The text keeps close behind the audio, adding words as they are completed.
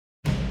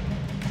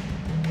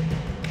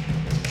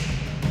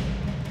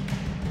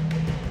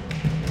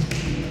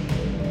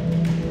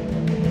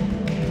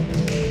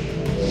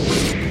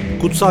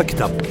Kutsal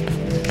kitap,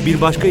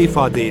 bir başka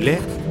ifadeyle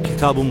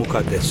Kitab-ı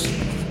Mukaddes.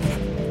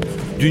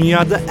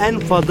 Dünyada en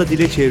fazla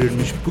dile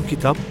çevrilmiş bu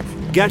kitap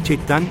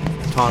gerçekten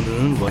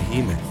Tanrı'nın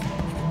vahiyi mi?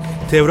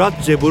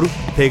 Tevrat, Zebur,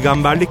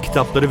 peygamberlik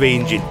kitapları ve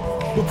İncil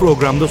bu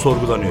programda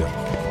sorgulanıyor.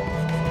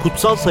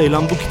 Kutsal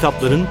sayılan bu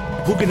kitapların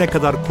bugüne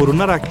kadar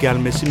korunarak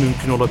gelmesi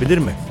mümkün olabilir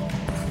mi?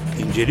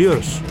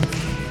 İnceliyoruz.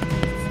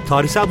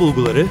 Tarihsel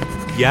bulguları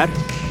yer,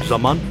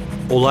 zaman,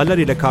 olaylar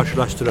ile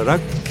karşılaştırarak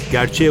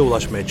gerçeğe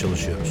ulaşmaya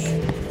çalışıyoruz.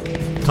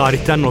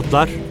 Tarihten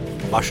Notlar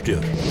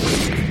başlıyor.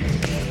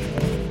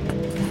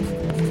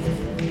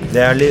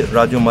 Değerli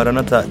Radyo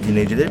Maranata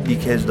dinleyicileri, bir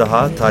kez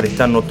daha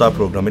Tarihten Notlar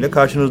programıyla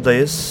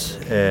karşınızdayız.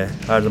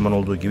 Her zaman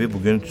olduğu gibi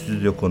bugün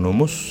stüdyo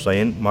konuğumuz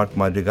Sayın Mark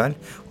Madrigal.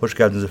 Hoş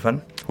geldiniz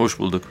efendim. Hoş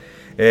bulduk.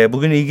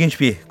 Bugün ilginç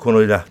bir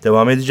konuyla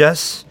devam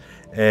edeceğiz.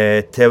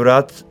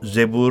 Tevrat,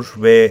 Zebur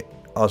ve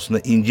aslında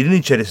İncil'in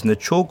içerisinde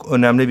çok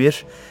önemli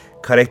bir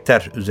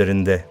karakter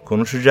üzerinde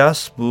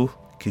konuşacağız. Bu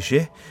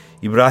kişi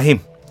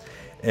İbrahim.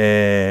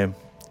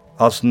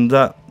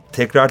 Aslında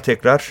tekrar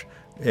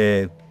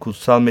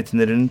kutsal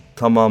metinlerin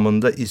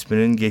tamamında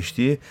isminin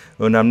geçtiği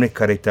önemli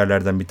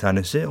karakterlerden bir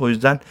tanesi. O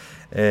yüzden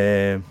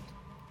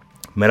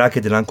merak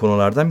edilen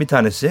konulardan bir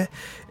tanesi.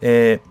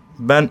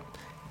 Ben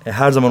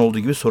her zaman olduğu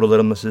gibi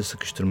sorularımla sizi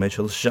sıkıştırmaya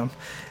çalışacağım.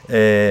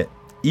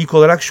 İlk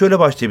olarak şöyle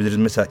başlayabiliriz.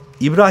 Mesela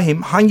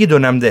İbrahim hangi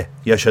dönemde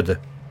yaşadı?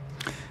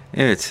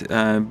 Evet,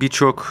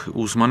 birçok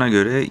uzmana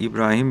göre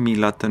İbrahim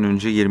milattan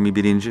önce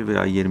 21.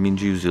 veya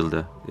 20.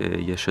 yüzyılda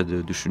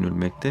yaşadığı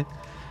düşünülmekte.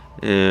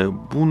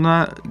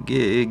 Buna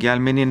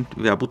gelmenin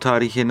veya bu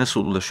tarihe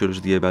nasıl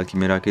ulaşıyoruz diye belki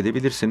merak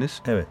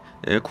edebilirsiniz. Evet.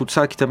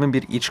 Kutsal kitabın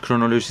bir iç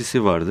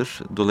kronolojisi vardır.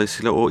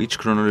 Dolayısıyla o iç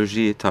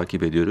kronolojiyi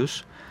takip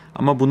ediyoruz.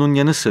 Ama bunun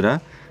yanı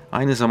sıra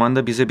aynı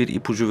zamanda bize bir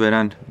ipucu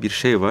veren bir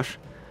şey var.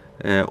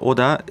 O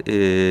da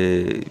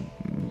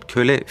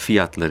köle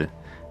fiyatları.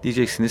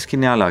 Diyeceksiniz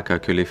ki ne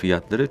alaka köle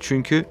fiyatları?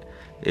 Çünkü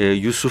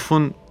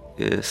Yusuf'un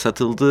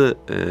satıldığı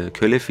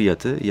köle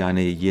fiyatı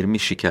yani 20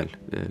 şikel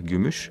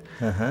gümüş.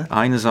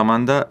 Aynı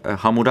zamanda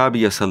Hammurabi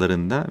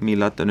yasalarında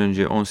milattan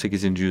önce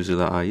 18.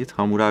 yüzyıla ait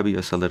Hammurabi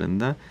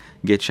yasalarında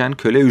geçen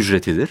köle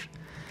ücretidir.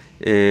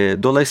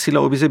 Dolayısıyla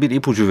o bize bir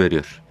ipucu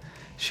veriyor.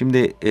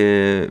 Şimdi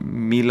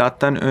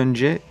milattan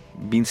önce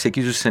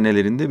 1800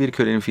 senelerinde bir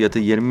kölenin fiyatı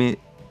 20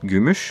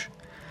 gümüş.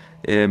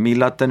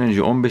 Milattan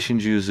önce 15.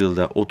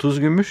 yüzyılda 30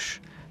 gümüş.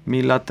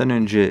 Milattan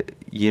önce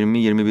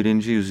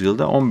 20-21.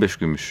 yüzyılda 15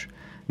 gümüş.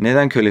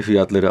 Neden köle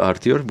fiyatları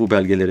artıyor bu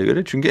belgelere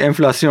göre? Çünkü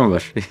enflasyon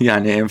var.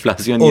 Yani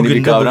enflasyon yeni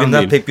bir kavram değil. O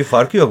günden pek bir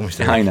farkı yokmuş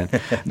demek. Aynen.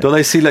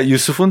 Dolayısıyla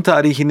Yusuf'un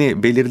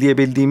tarihini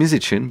belirleyebildiğimiz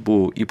için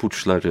bu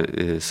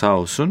ipuçları sağ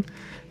olsun.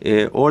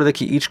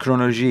 Oradaki iç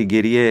kronolojiyi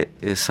geriye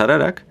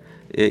sararak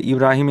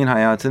İbrahim'in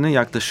hayatını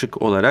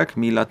yaklaşık olarak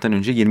milattan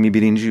önce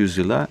 21.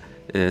 yüzyıla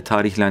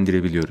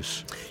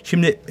tarihlendirebiliyoruz.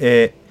 Şimdi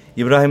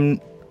İbrahim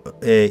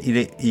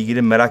ile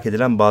ilgili merak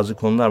edilen bazı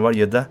konular var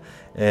ya da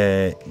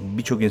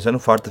birçok insanın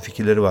farklı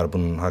fikirleri var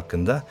bunun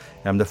hakkında.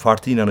 Hem de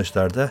farklı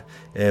inanışlarda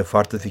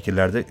farklı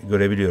fikirlerde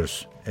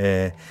görebiliyoruz.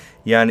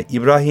 Yani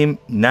İbrahim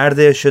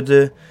nerede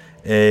yaşadı?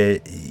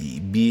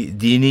 Bir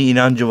dini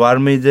inancı var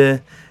mıydı?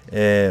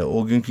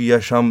 O günkü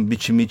yaşam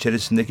biçimi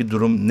içerisindeki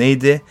durum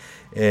neydi?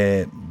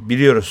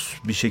 Biliyoruz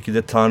bir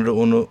şekilde Tanrı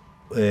onu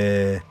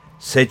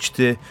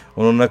seçti,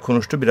 onunla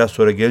konuştu. Biraz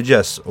sonra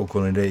geleceğiz, o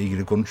konuyla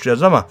ilgili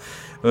konuşacağız ama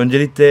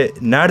öncelikle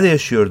nerede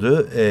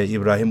yaşıyordu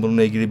İbrahim?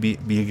 Bununla ilgili bir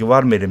bilgi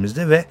var mı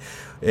elimizde ve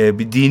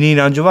bir dini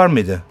inancı var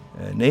mıydı?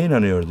 Neye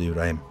inanıyordu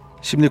İbrahim?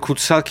 Şimdi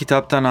kutsal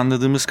kitaptan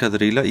anladığımız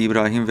kadarıyla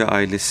İbrahim ve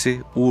ailesi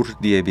Ur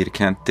diye bir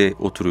kentte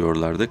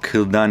oturuyorlardı.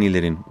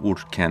 Kıldanilerin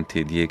Ur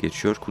kenti diye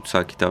geçiyor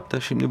kutsal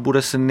kitapta. Şimdi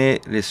burası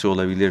neresi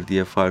olabilir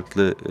diye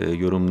farklı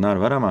yorumlar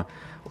var ama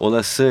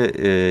olası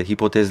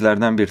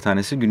hipotezlerden bir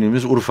tanesi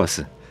günümüz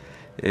Urfa'sı.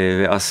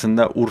 Ve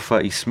aslında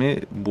Urfa ismi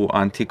bu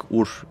antik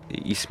Ur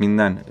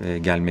isminden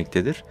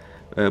gelmektedir.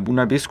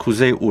 Buna biz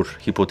Kuzey Ur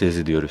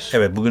hipotezi diyoruz.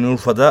 Evet, bugün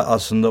Urfa'da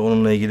aslında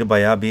onunla ilgili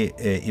bayağı bir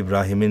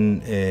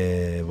İbrahim'in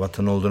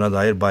vatanı olduğuna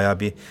dair bayağı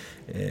bir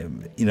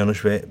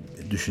inanış ve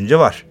düşünce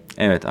var.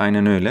 Evet,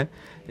 aynen öyle.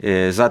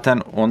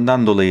 Zaten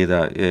ondan dolayı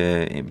da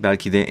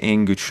belki de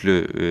en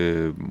güçlü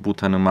bu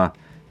tanıma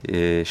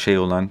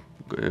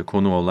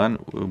konu olan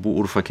bu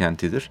Urfa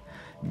kentidir.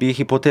 Bir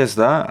hipotez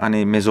daha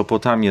hani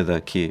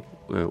Mezopotamya'daki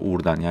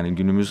Ur'dan yani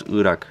günümüz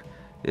Irak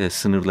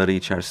sınırları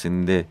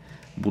içerisinde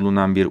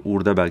bulunan bir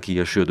Ur'da belki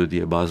yaşıyordu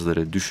diye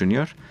bazıları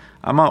düşünüyor.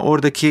 Ama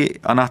oradaki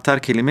anahtar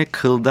kelime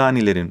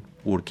Kıldanilerin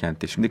Ur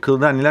kenti. Şimdi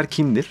Kıldaniler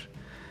kimdir?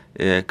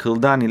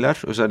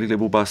 Kıldaniler özellikle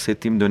bu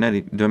bahsettiğim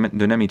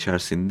dönem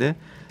içerisinde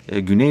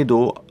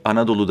Güneydoğu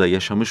Anadolu'da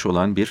yaşamış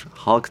olan bir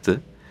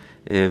halktı.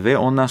 Ve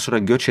ondan sonra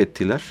göç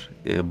ettiler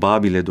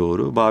Babil'e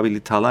doğru. Babil'i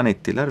talan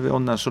ettiler ve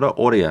ondan sonra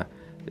oraya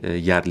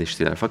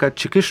yerleştiler. Fakat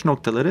çıkış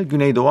noktaları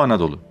Güneydoğu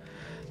Anadolu.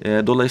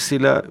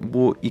 Dolayısıyla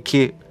bu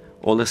iki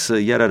olası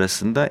yer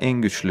arasında en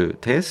güçlü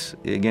tez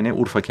gene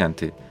Urfa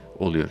kenti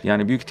oluyor.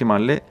 Yani büyük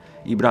ihtimalle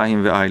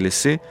İbrahim ve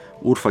ailesi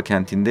Urfa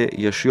kentinde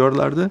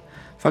yaşıyorlardı.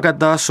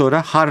 Fakat daha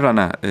sonra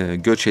Harran'a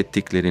göç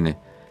ettiklerini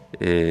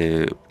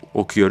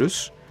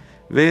okuyoruz.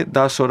 Ve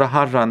daha sonra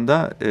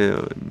Harran'da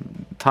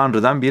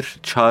Tanrı'dan bir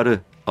çağrı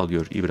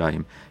alıyor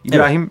İbrahim.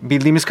 İbrahim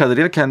bildiğimiz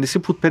kadarıyla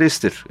kendisi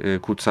putperesttir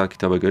kutsal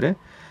kitaba göre.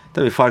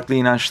 Tabii farklı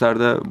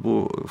inançlarda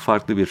bu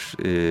farklı bir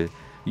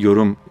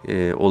yorum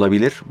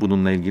olabilir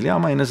bununla ilgili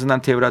ama en azından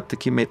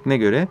Tevrat'taki metne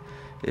göre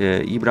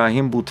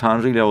İbrahim bu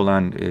Tanrı ile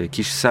olan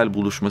kişisel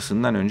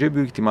buluşmasından önce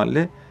büyük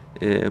ihtimalle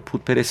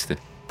putperestti.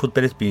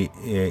 Putperest bir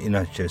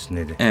inanç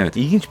içerisindeydi. Evet.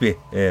 İlginç bir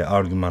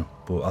argüman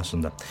bu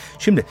aslında.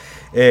 Şimdi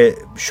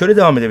şöyle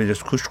devam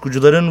edebiliriz.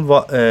 Kuşkucuların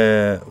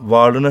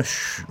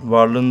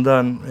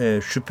varlığından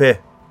şüphe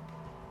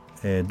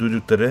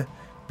duydukları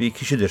bir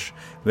kişidir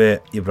ve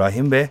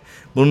İbrahim ve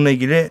bununla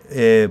ilgili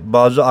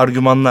bazı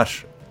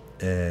argümanlar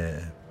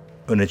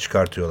öne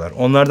çıkartıyorlar.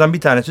 Onlardan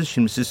bir tanesi,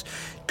 şimdi siz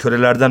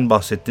kölelerden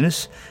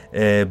bahsettiniz.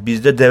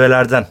 Biz de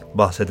develerden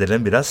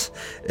bahsedelim biraz.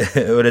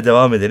 Öyle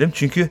devam edelim.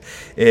 Çünkü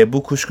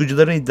bu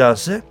kuşkucuların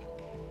iddiası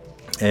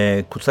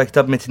kutsal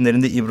kitap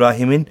metinlerinde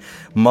İbrahim'in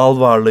mal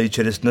varlığı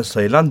içerisinde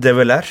sayılan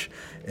develer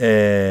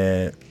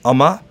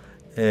ama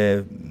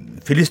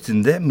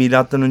Filistin'de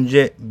milattan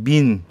önce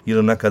 1000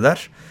 yılına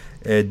kadar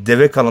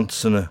deve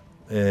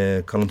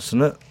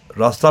kalıntısını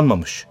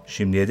rastlanmamış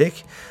şimdiye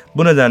dek.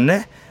 Bu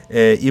nedenle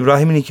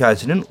İbrahim'in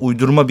hikayesinin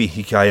uydurma bir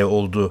hikaye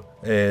olduğu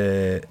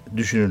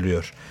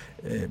düşünülüyor.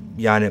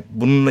 Yani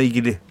bununla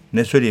ilgili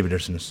ne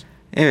söyleyebilirsiniz?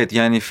 Evet,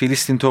 yani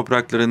Filistin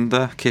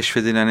topraklarında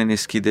keşfedilen en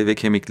eski deve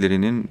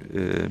kemiklerinin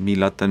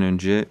milattan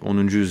önce 10.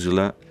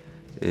 yüzyıla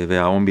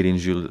veya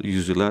 11.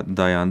 yüzyıla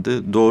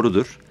dayandığı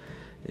doğrudur.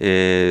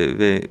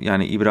 Ve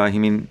yani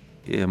İbrahim'in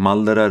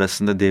malları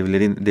arasında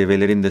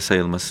develerin de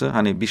sayılması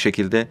hani bir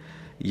şekilde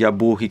ya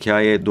bu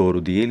hikaye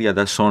doğru değil ya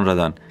da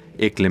sonradan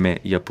ekleme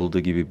yapıldığı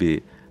gibi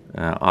bir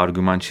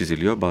argüman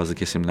çiziliyor bazı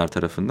kesimler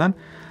tarafından.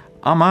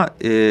 Ama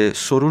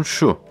sorun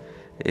şu,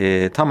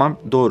 tamam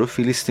doğru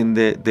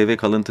Filistin'de deve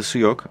kalıntısı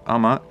yok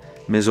ama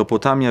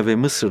Mezopotamya ve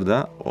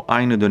Mısır'da o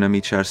aynı dönemi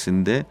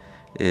içerisinde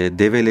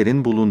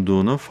develerin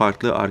bulunduğunu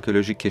farklı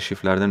arkeolojik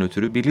keşiflerden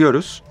ötürü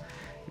biliyoruz.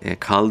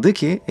 Kaldı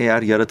ki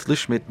eğer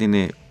yaratılış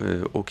metnini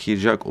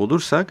okuyacak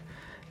olursak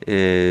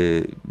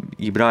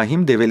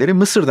İbrahim develeri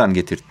Mısır'dan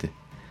getirtti.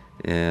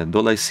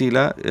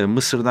 Dolayısıyla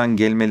Mısır'dan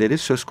gelmeleri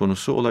söz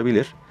konusu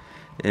olabilir.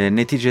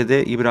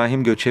 Neticede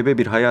İbrahim göçebe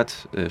bir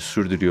hayat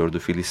sürdürüyordu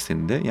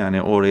Filistin'de.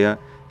 Yani oraya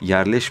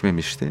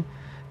yerleşmemişti.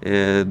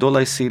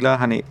 Dolayısıyla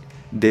hani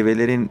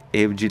develerin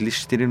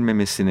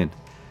evcilleştirilmemesinin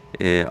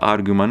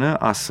argümanı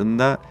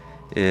aslında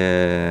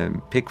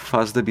pek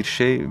fazla bir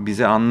şey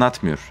bize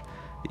anlatmıyor.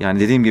 Yani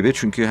dediğim gibi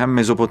çünkü hem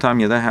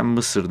Mezopotamya'da hem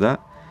Mısır'da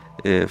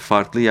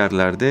farklı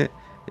yerlerde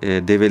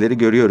develeri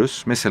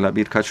görüyoruz. Mesela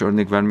birkaç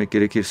örnek vermek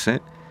gerekirse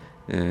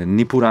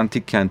Nippur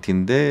Antik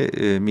Kenti'nde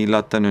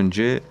milattan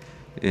önce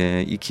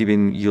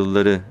 2000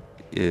 yılları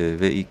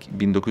ve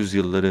 1900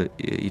 yılları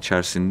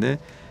içerisinde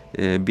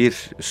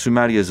bir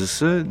Sümer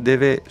yazısı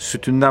deve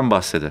sütünden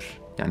bahseder.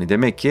 Yani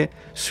demek ki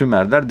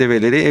Sümerler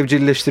develeri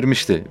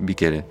evcilleştirmişti bir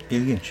kere.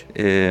 İlginç.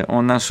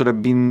 Ondan sonra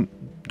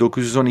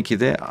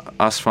 1912'de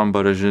Aswan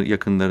Barajı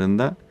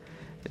yakınlarında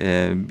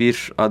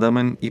bir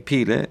adamın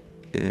ipiyle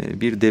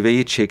bir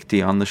deveyi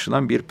çektiği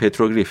anlaşılan bir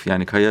petroglif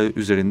yani kaya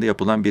üzerinde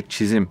yapılan bir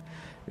çizim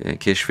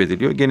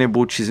keşfediliyor. Gene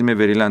bu çizime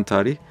verilen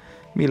tarih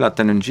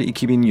milattan önce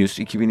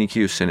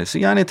 2100-2200 senesi.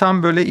 Yani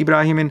tam böyle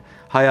İbrahim'in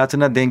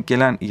hayatına denk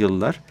gelen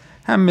yıllar.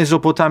 Hem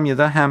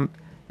Mezopotamya'da hem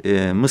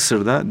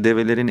Mısır'da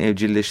develerin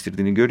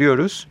evcilleştirdiğini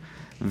görüyoruz.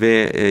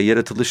 Ve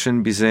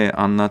yaratılışın bize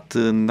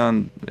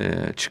anlattığından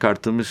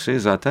çıkarttığımız şey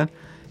zaten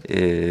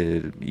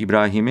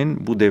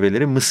İbrahim'in bu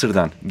develeri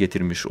Mısır'dan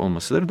getirmiş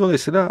olmasıdır.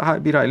 Dolayısıyla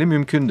bir hayli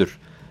mümkündür.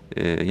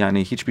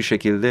 Yani hiçbir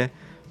şekilde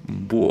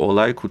bu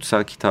olay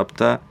kutsal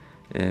kitapta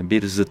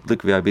bir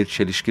zıtlık veya bir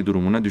çelişki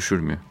durumuna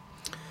düşürmüyor.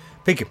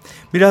 Peki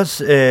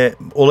biraz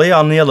olayı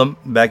anlayalım.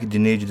 Belki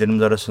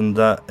dinleyicilerimiz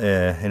arasında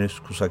henüz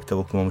kutsal kitap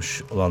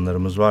okumamış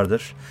olanlarımız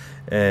vardır.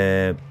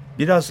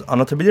 Biraz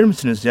anlatabilir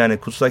misiniz? Yani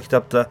kutsal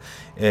kitapta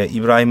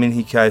İbrahim'in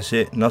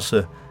hikayesi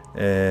nasıl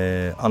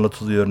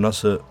anlatılıyor,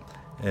 nasıl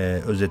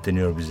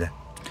özetleniyor bize?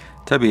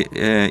 Tabii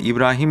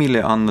İbrahim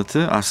ile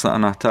anlatı aslında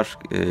anahtar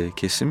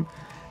kesim.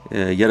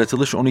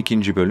 Yaratılış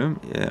 12. bölüm.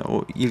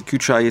 O ilk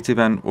 3 ayeti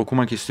ben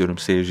okumak istiyorum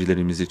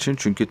seyircilerimiz için.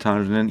 Çünkü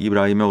Tanrı'nın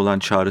İbrahim'e olan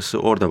çağrısı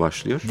orada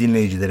başlıyor.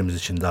 Dinleyicilerimiz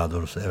için daha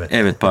doğrusu, evet.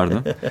 Evet,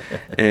 pardon.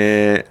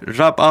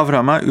 Rab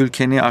Avram'a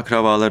ülkeni,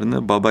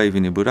 akrabalarını, baba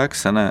evini bırak,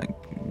 sana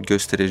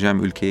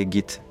göstereceğim ülkeye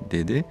git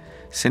dedi.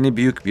 Seni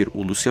büyük bir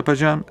ulus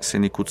yapacağım,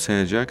 seni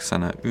kutsayacak,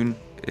 sana ün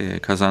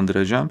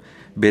kazandıracağım.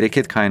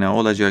 Bereket kaynağı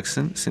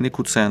olacaksın, seni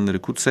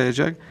kutsayanları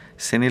kutsayacak,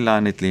 seni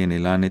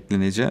lanetleyeni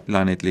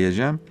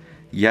lanetleyeceğim.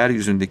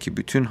 Yeryüzündeki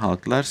bütün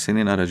halklar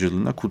senin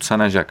aracılığına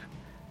kutsanacak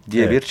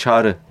diye bir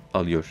çağrı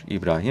alıyor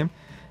İbrahim.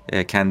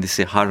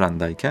 Kendisi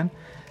Harran'dayken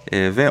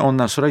ve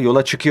ondan sonra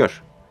yola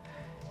çıkıyor.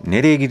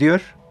 Nereye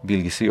gidiyor?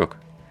 Bilgisi yok.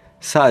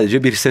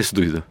 Sadece bir ses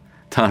duydu.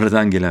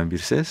 Tanrı'dan gelen bir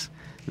ses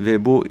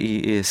ve bu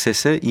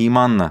sese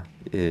imanla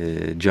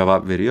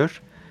cevap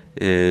veriyor.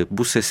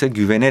 Bu sese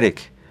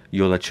güvenerek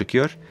yola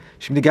çıkıyor.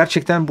 Şimdi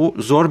gerçekten bu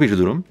zor bir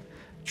durum.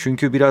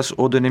 Çünkü biraz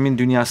o dönemin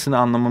dünyasını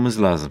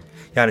anlamamız lazım.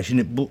 Yani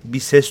şimdi bu bir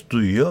ses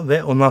duyuyor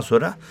ve ondan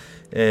sonra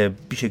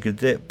bir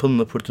şekilde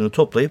pılını pırtını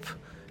toplayıp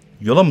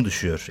yola mı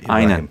düşüyor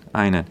İbrahim?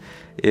 Aynen.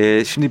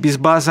 Şimdi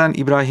biz bazen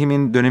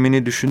İbrahim'in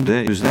dönemini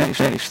düşündüğümüzde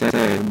işte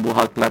bu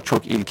halklar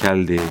çok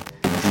ilkeldi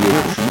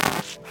diyoruz.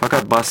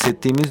 Fakat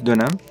bahsettiğimiz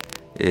dönem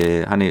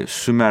hani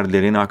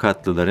Sümerlerin,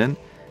 Akatlıların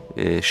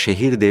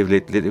şehir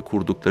devletleri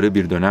kurdukları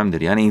bir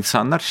dönemdir. Yani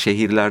insanlar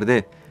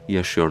şehirlerde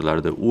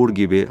yaşıyorlardı. Ur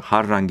gibi,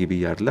 Harran gibi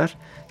yerler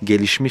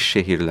gelişmiş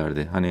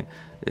şehirlerdi. Hani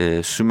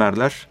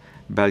Sümerler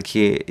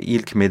belki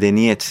ilk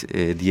medeniyet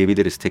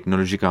diyebiliriz,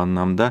 teknolojik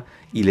anlamda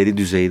ileri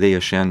düzeyde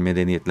yaşayan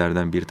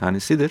medeniyetlerden bir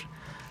tanesidir.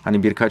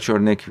 Hani birkaç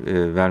örnek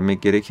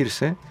vermek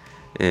gerekirse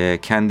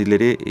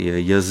kendileri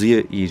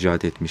yazıyı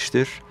icat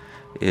etmiştir.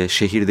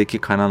 Şehirdeki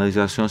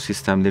kanalizasyon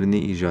sistemlerini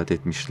icat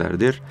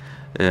etmişlerdir.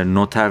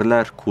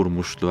 Noterler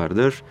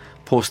kurmuşlardır.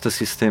 Posta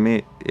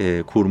sistemi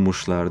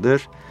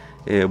kurmuşlardır.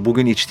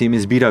 Bugün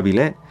içtiğimiz bira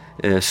bile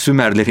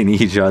Sümerlerin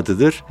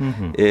icadıdır.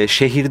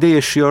 Şehirde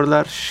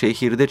yaşıyorlar,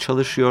 şehirde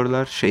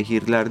çalışıyorlar,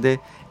 şehirlerde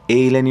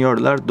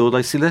eğleniyorlar.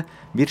 Dolayısıyla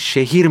bir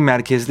şehir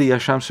merkezli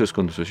yaşam söz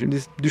konusu. Şimdi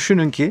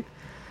düşünün ki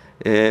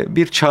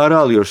bir çağrı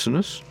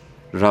alıyorsunuz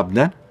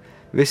Rab'den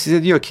ve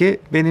size diyor ki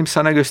benim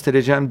sana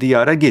göstereceğim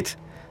diyara git.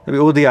 Tabii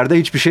o diyarda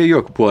hiçbir şey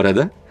yok bu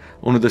arada.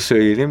 Onu da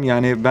söyleyelim.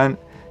 Yani ben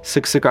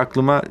sık sık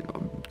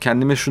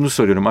kendime şunu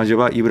soruyorum.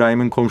 Acaba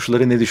İbrahim'in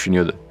komşuları ne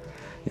düşünüyordu?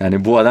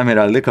 Yani bu adam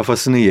herhalde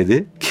kafasını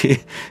yedi ki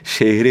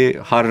şehri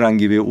Harran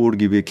gibi, Ur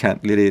gibi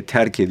kentleri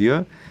terk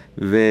ediyor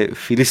ve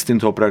Filistin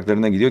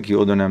topraklarına gidiyor ki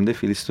o dönemde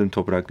Filistin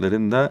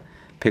topraklarında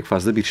pek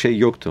fazla bir şey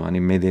yoktu.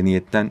 Hani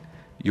medeniyetten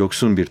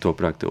yoksun bir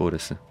topraktı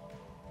orası.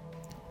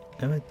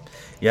 Evet.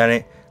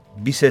 Yani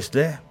bir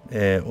sesle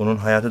onun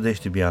hayatı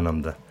değişti bir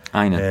anlamda.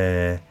 Aynen.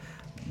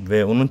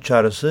 Ve onun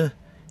çağrısı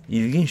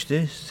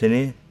ilginçti.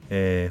 Seni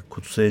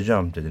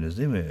kutsayacağım dediniz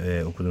değil mi?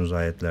 Okuduğunuz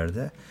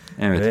ayetlerde.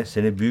 Evet. Ve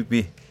seni büyük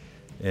bir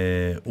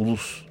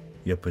ulus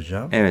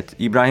yapacağım. Evet.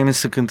 İbrahim'in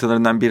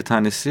sıkıntılarından bir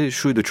tanesi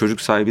şuydu.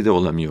 Çocuk sahibi de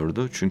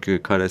olamıyordu.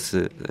 Çünkü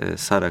karısı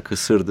Sara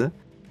kısırdı.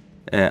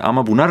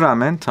 Ama buna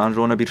rağmen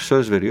Tanrı ona bir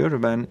söz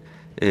veriyor. Ben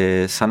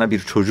sana bir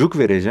çocuk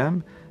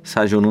vereceğim.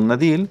 Sadece onunla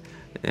değil.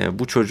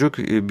 Bu çocuk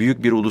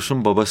büyük bir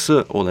ulusun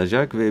babası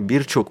olacak ve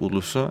birçok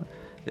ulusu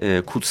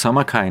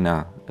kutsama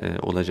kaynağı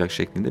olacak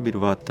şeklinde bir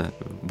vaatte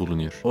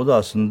bulunuyor. O da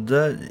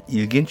aslında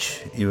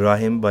ilginç.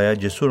 İbrahim bayağı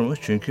cesurmuş.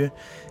 Çünkü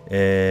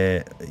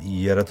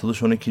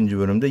Yaratılış 12.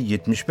 bölümde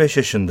 75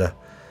 yaşında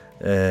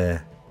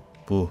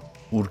bu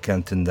Ur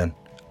kentinden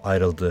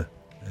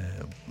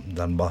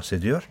ayrıldığından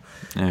bahsediyor.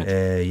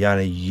 Evet.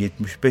 Yani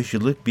 75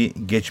 yıllık bir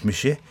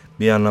geçmişi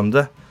bir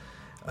anlamda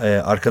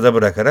arkada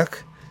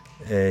bırakarak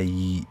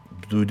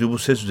duyduğu bu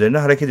ses üzerine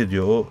hareket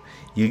ediyor. O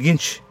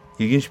ilginç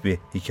bir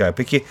hikaye.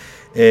 Peki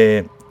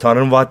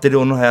Tanrı'nın vaatleri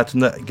onun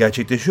hayatında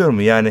gerçekleşiyor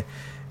mu? Yani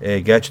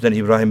gerçekten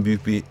İbrahim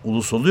büyük bir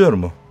ulus oluyor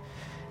mu?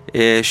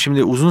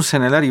 Şimdi uzun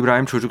seneler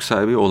İbrahim çocuk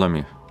sahibi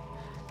olamıyor.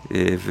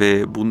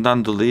 Ve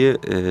bundan dolayı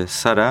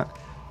Sara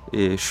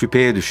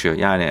şüpheye düşüyor.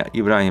 Yani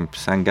İbrahim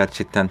sen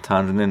gerçekten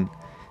Tanrı'nın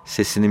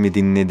sesini mi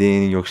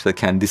dinledin yoksa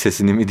kendi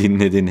sesini mi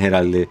dinledin?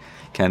 Herhalde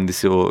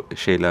kendisi o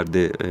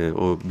şeylerde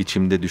o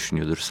biçimde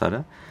düşünüyordur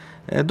Sara.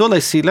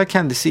 Dolayısıyla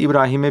kendisi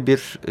İbrahim'e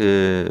bir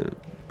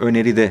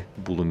öneride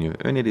bulunuyor.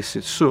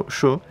 Önerisi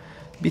şu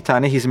bir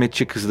tane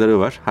hizmetçi kızları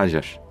var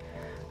Hacer.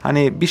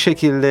 Hani bir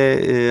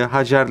şekilde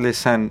Hacer'le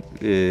sen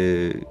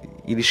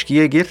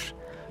ilişkiye gir,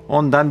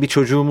 ondan bir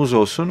çocuğumuz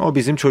olsun, o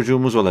bizim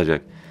çocuğumuz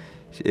olacak.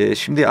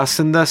 Şimdi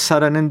aslında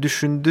Sara'nın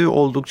düşündüğü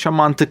oldukça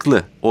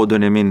mantıklı o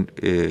dönemin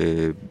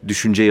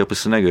düşünce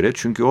yapısına göre.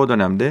 Çünkü o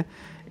dönemde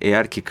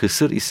eğer ki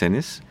kısır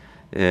iseniz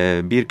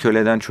bir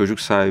köleden çocuk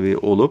sahibi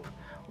olup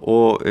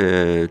o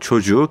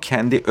çocuğu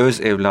kendi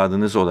öz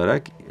evladınız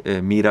olarak,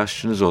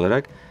 mirasçınız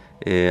olarak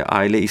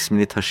aile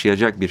ismini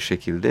taşıyacak bir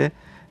şekilde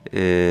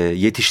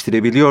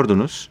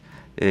yetiştirebiliyordunuz.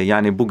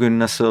 Yani bugün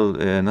nasıl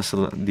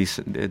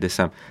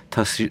desem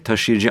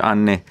taşıyıcı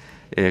anne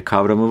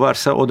kavramı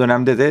varsa o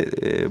dönemde de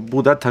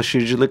bu da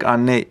taşıyıcılık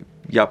anne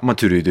yapma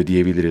türüydü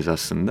diyebiliriz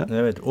aslında.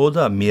 Evet, o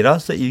da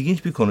miras da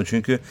ilginç bir konu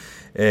çünkü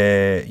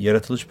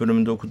Yaratılış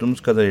bölümünde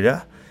okuduğumuz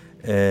kadarıyla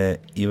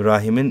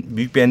İbrahim'in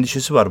büyük bir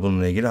endişesi var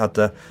bununla ilgili.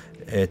 Hatta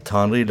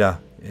Tanrı'yla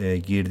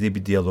girdiği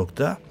bir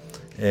diyalogda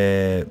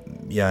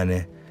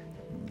yani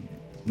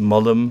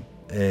malım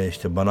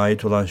işte bana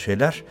ait olan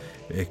şeyler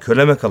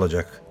köleme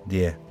kalacak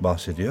diye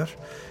bahsediyor.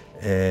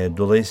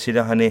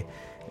 Dolayısıyla hani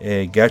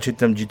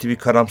gerçekten ciddi bir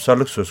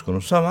karamsarlık söz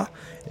konusu ama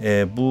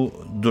bu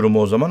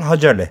durumu o zaman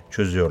Hacer'le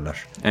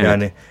çözüyorlar. Evet.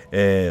 Yani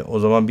o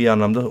zaman bir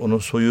anlamda onun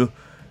soyu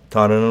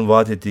Tanrı'nın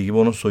vaat ettiği gibi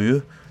onun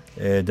soyu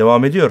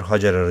devam ediyor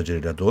Hacer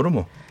aracılığıyla, doğru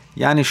mu?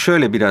 Yani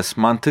şöyle biraz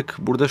mantık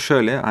burada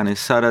şöyle, hani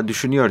Sara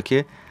düşünüyor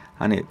ki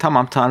hani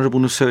tamam Tanrı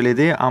bunu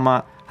söyledi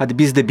ama hadi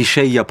biz de bir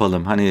şey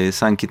yapalım. Hani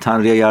sanki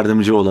Tanrı'ya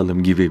yardımcı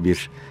olalım gibi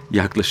bir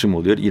yaklaşım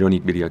oluyor.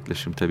 İronik bir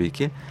yaklaşım tabii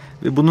ki.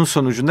 Ve bunun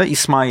sonucunda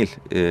İsmail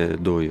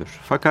doğuyor.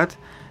 Fakat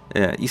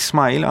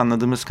İsmail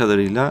anladığımız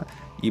kadarıyla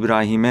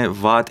İbrahim'e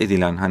vaat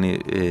edilen hani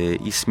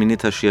ismini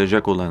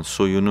taşıyacak olan,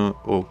 soyunu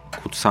o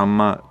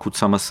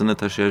kutsamasını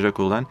taşıyacak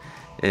olan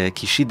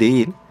kişi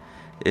değil.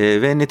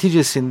 Ve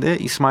neticesinde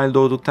İsmail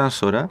doğduktan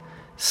sonra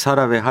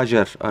Sara ve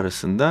Hacer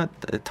arasında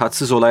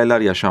tatsız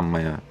olaylar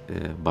yaşanmaya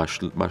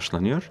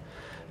başlanıyor.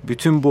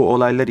 Bütün bu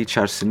olaylar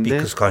içerisinde... Bir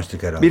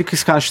kıskançlık herhalde. Bir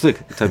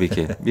kıskançlık tabii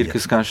ki. Bir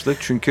kıskançlık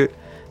çünkü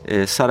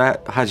Sara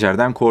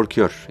Hacer'den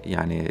korkuyor.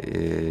 Yani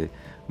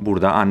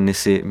burada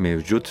annesi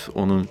mevcut.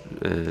 Onun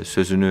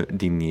sözünü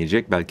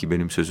dinleyecek. Belki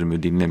benim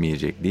sözümü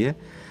dinlemeyecek diye.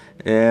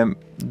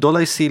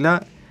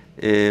 Dolayısıyla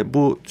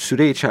bu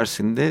süre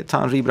içerisinde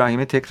Tanrı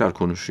İbrahim'e tekrar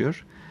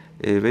konuşuyor.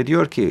 Ve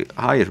diyor ki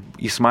hayır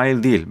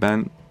İsmail değil,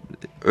 ben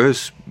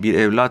öz bir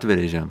evlat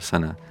vereceğim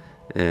sana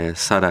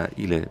Sara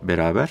ile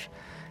beraber.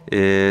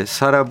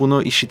 Sara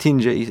bunu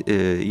işitince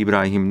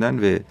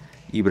İbrahim'den ve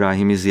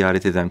İbrahim'i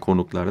ziyaret eden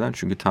konuklardan,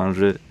 çünkü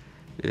Tanrı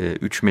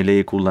 3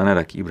 meleği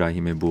kullanarak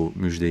İbrahim'e bu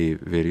müjdeyi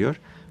veriyor.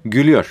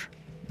 Gülüyor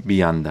bir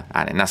yanda.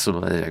 Yani nasıl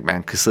olacak,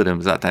 ben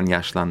kısırım zaten,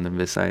 yaşlandım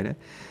vesaire.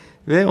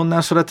 Ve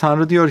ondan sonra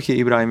Tanrı diyor ki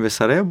İbrahim ve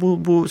Sara'ya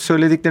bu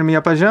söylediklerimi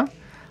yapacağım.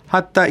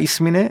 Hatta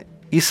ismine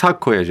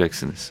İshak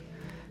koyacaksınız.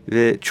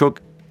 Ve çok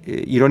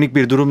ironik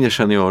bir durum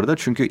yaşanıyor orada.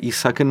 Çünkü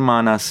İshak'ın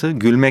manası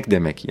gülmek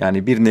demek.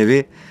 Yani bir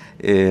nevi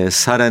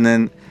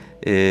Sara'nın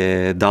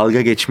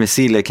dalga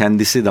geçmesiyle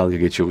kendisi dalga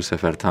geçiyor bu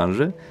sefer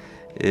Tanrı.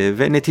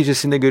 Ve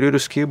neticesinde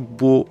görüyoruz ki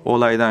bu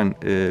olaydan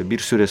bir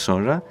süre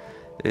sonra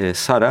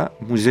Sara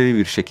mucizevi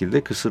bir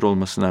şekilde kısır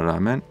olmasına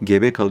rağmen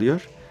gebe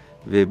kalıyor.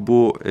 Ve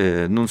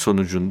bunun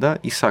sonucunda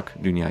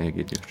İshak dünyaya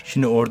geliyor.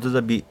 Şimdi orada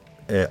da bir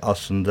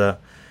aslında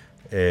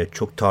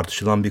çok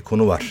tartışılan bir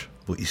konu var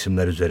bu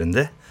isimler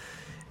üzerinde.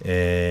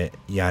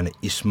 Yani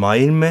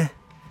İsmail mi?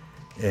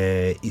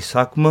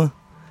 İshak mı?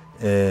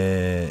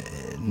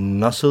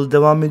 Nasıl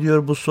devam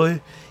ediyor bu soy?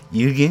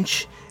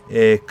 İlginç.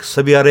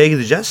 Kısa bir araya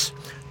gideceğiz.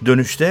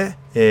 Dönüşte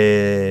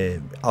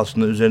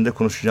aslında üzerinde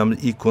konuşacağımız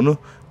ilk konu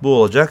bu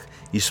olacak.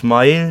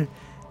 İsmail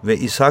ve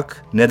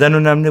İshak neden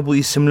önemli bu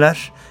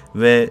isimler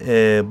ve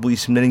bu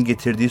isimlerin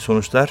getirdiği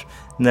sonuçlar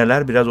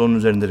neler? Biraz onun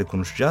üzerinde de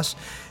konuşacağız.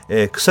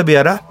 Kısa bir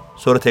ara,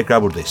 sonra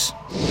tekrar buradayız.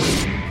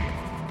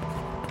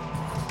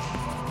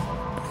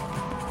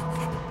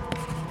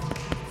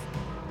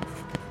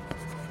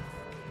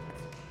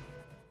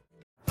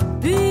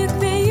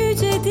 Büyük ve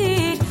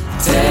yücedir,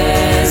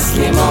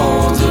 teslim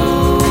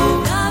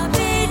oldum.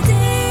 Rabbi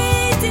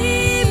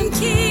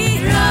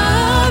ki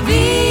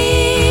Rabbi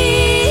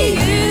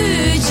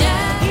yüce.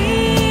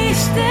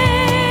 İşte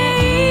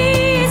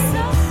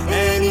İsa,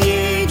 en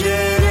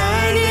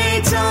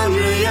yüceler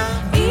Tanrı'ya.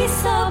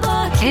 İsa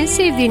bak, En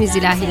sevdiğiniz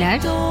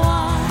ilahiler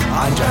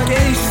ancak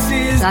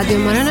eşsiz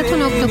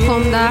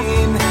radyomaranata.com'da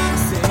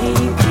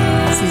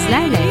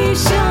sizlerle.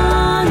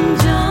 perişan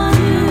canım.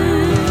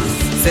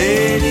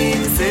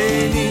 Senin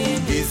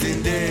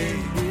izinde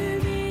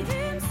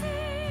ümidimsin.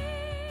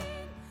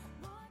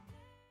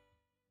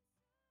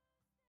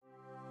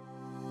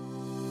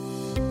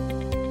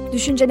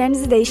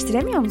 Düşüncelerinizi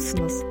değiştiremiyor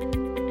musunuz?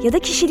 Ya da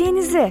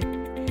kişiliğinizi?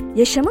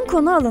 Yaşamın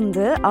konu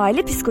alındığı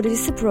Aile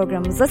Psikolojisi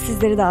programımıza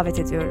sizleri davet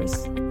ediyoruz.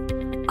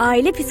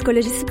 Aile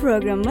Psikolojisi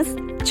programımız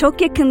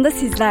çok yakında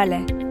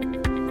sizlerle.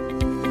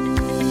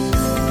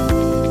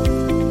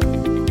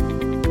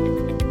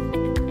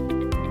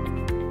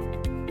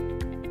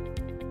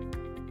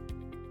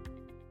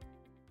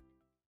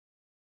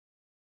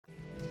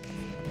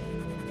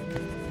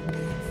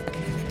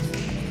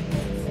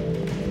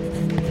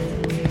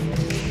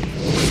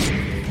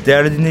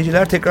 Değerli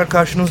dinleyiciler, tekrar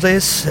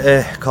karşınızdayız.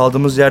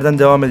 Kaldığımız yerden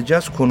devam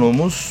edeceğiz.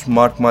 Konuğumuz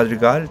Mark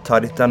Madrigal,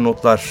 Tarihten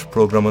Notlar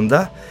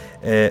programında.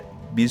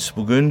 Biz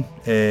bugün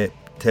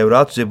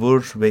Tevrat,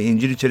 Zebur ve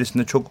İncil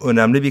içerisinde çok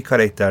önemli bir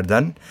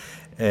karakterden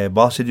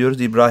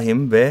bahsediyoruz.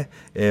 İbrahim ve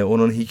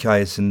onun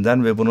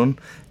hikayesinden ve bunun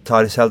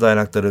tarihsel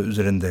dayanakları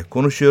üzerinde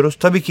konuşuyoruz.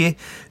 Tabii ki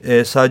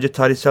sadece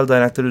tarihsel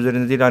dayanaklar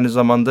üzerinde değil, aynı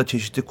zamanda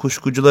çeşitli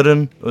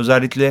kuşkucuların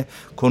özellikle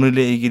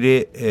konuyla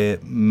ilgili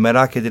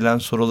merak edilen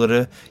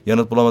soruları,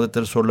 yanıt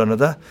bulamadıkları sorularına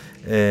da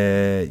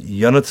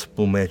yanıt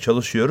bulmaya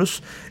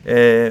çalışıyoruz.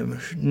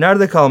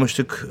 Nerede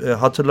kalmıştık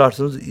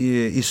hatırlarsınız,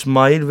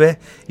 İsmail ve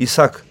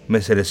İshak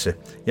meselesi.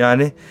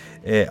 Yani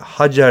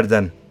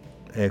Hacer'den,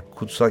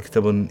 kutsal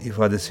kitabın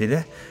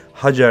ifadesiyle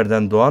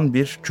Hacer'den doğan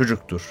bir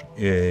çocuktur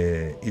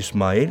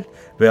İsmail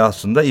ve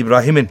aslında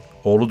İbrahim'in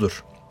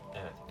oğludur.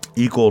 Evet.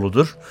 İlk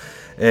oğludur.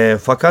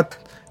 Fakat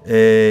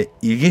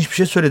ilginç bir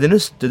şey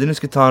söylediniz. Dediniz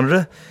ki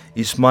Tanrı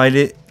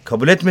İsmail'i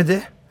kabul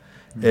etmedi.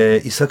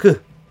 İshak'ı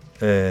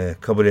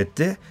kabul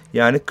etti.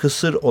 Yani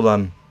kısır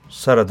olan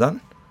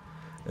Sara'dan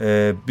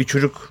bir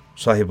çocuk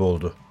sahibi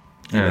oldu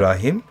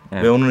İbrahim.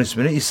 Evet. Ve onun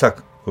ismini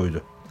İshak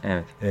koydu.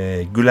 Evet.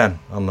 Gülen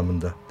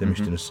anlamında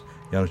demiştiniz.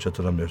 Yanlış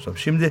hatırlamıyorsam.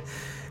 Şimdi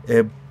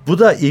bu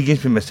da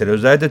ilginç bir mesele.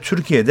 Özellikle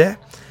Türkiye'de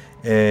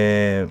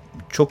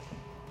çok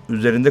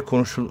üzerinde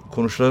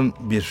konuşulan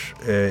bir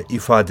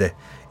ifade.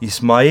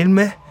 İsmail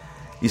mi,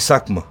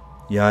 İshak mı?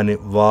 Yani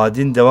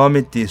vaadin devam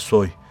ettiği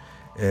soy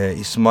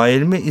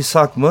İsmail mi,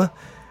 İshak mı?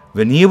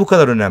 Ve niye bu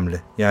kadar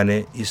önemli?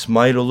 Yani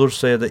İsmail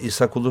olursa ya da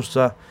İshak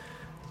olursa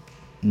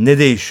ne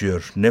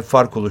değişiyor, ne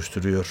fark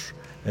oluşturuyor?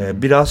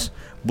 Biraz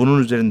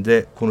bunun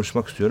üzerinde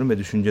konuşmak istiyorum ve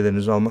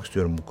düşüncelerinizi almak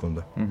istiyorum bu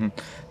konuda.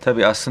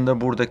 Tabii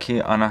aslında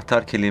buradaki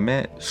anahtar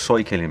kelime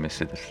soy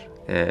kelimesidir.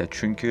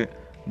 Çünkü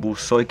bu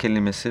soy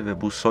kelimesi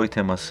ve bu soy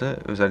teması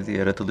özellikle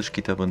Yaratılış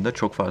kitabında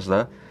çok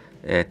fazla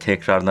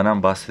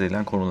tekrarlanan,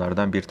 bahsedilen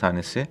konulardan bir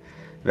tanesi.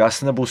 Ve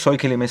aslında bu soy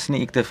kelimesini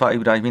ilk defa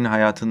İbrahim'in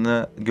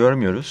hayatında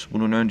görmüyoruz.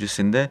 Bunun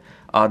öncesinde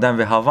Adem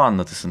ve Havva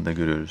anlatısında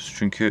görüyoruz.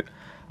 Çünkü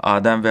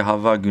Adem ve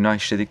Havva günah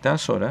işledikten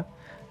sonra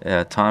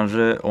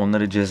Tanrı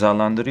onları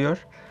cezalandırıyor.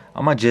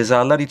 Ama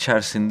cezalar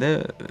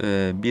içerisinde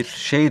bir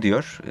şey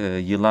diyor,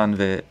 yılan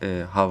ve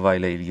Havva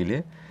ile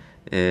ilgili.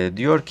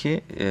 Diyor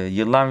ki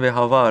yılan ve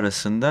Havva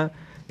arasında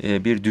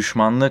bir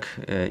düşmanlık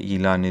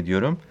ilan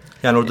ediyorum.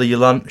 Yani orada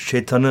yılan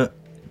şeytanı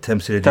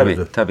temsil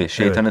ediyordu. Tabii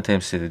şeytanı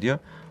temsil ediyor.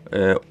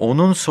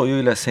 Onun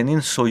soyuyla senin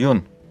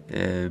soyun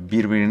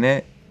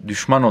birbirine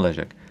düşman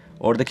olacak.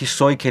 Oradaki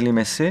soy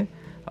kelimesi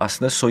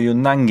aslında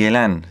soyundan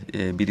gelen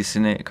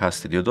birisini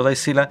kastediyor.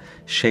 Dolayısıyla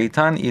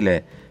şeytan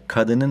ile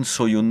kadının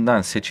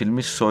soyundan,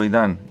 seçilmiş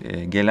soydan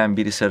gelen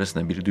birisi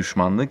arasında bir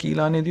düşmanlık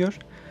ilan ediyor.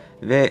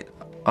 Ve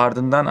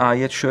ardından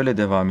ayet şöyle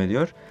devam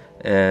ediyor.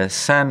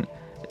 Sen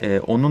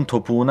onun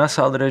topuğuna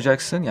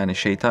saldıracaksın. Yani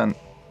şeytan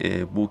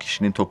bu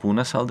kişinin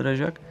topuğuna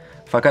saldıracak.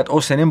 Fakat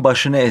o senin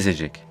başını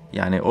ezecek.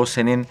 Yani o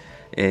senin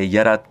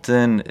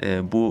yarattığın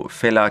bu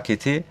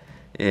felaketi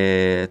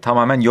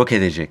tamamen yok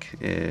edecek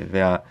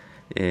veya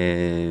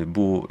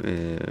bu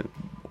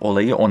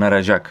olayı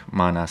onaracak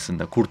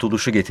manasında,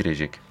 kurtuluşu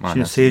getirecek manasında.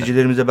 Şimdi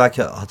seyircilerimize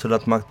belki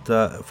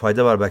hatırlatmakta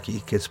fayda var. Belki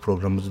ilk kez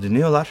programımızı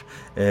dinliyorlar.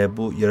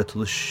 Bu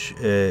Yaratılış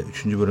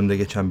 3. bölümde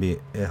geçen bir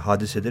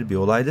hadisedir, bir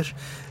olaydır.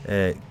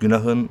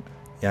 Günahın,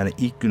 yani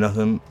ilk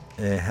günahın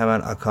hemen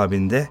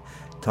akabinde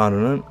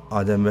Tanrı'nın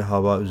Adem ve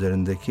Havva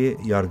üzerindeki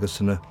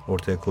yargısını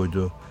ortaya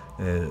koyduğu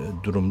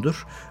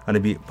durumdur.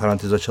 Hani bir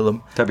parantez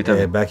açalım.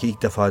 Tabii. Belki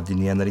ilk defa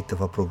dinleyenler, ilk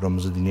defa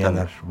programımızı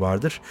dinleyenler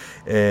vardır.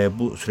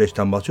 Bu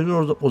süreçten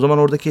bahsediyoruz. O zaman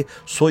oradaki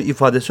soy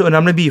ifadesi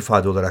önemli bir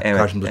ifade olarak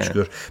karşımıza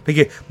çıkıyor.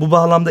 Peki bu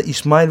bağlamda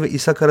İsmail ve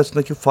İshak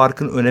arasındaki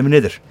farkın önemi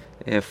nedir?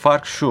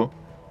 Fark şu,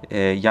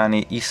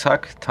 yani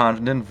İshak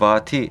Tanrı'nın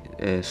vaati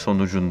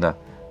sonucunda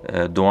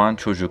doğan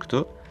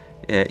çocuktu.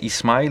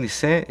 İsmail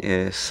ise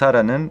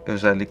Sara'nın,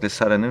 özellikle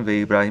Sara'nın ve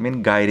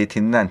İbrahim'in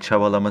gayretinden,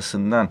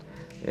 çabalamasından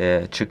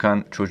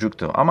çıkan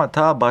çocuktu. Ama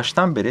ta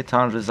baştan beri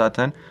Tanrı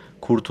zaten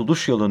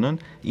kurtuluş yolunun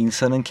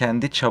insanın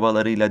kendi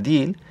çabalarıyla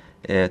değil,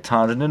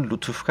 Tanrı'nın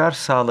lütufkar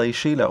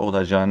sağlayışıyla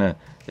olacağını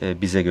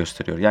bize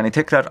gösteriyor. Yani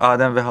tekrar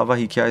Adem ve Havva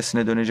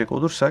hikayesine dönecek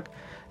olursak,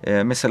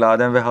 mesela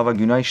Adem ve Havva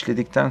günah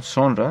işledikten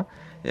sonra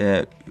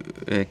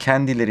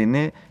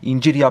kendilerini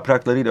incir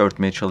yapraklarıyla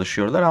örtmeye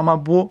çalışıyorlar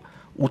ama bu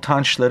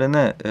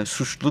utançlarını,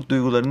 suçluluk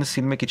duygularını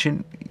silmek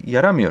için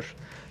yaramıyor.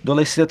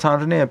 Dolayısıyla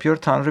Tanrı ne yapıyor?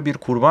 Tanrı bir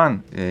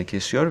kurban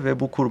kesiyor ve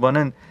bu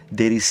kurbanın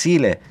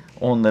derisiyle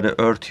onları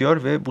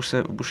örtüyor ve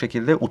bu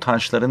şekilde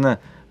utançlarını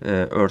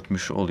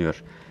örtmüş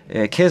oluyor.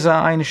 Keza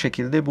aynı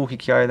şekilde bu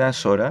hikayeden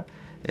sonra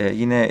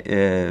yine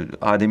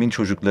Adem'in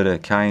çocukları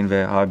Kain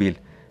ve Habil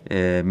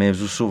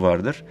mevzusu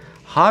vardır.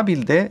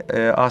 Habil de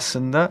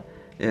aslında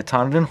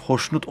Tanrı'nın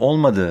hoşnut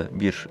olmadığı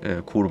bir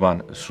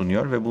kurban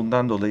sunuyor ve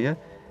bundan dolayı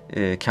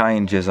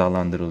Kain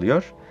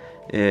cezalandırılıyor.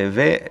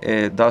 Ve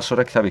daha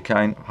sonra tabii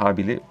Kain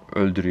Habil'i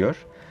öldürüyor.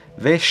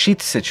 Ve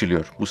Şit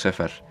seçiliyor bu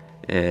sefer.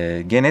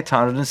 Gene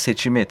Tanrı'nın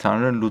seçimi,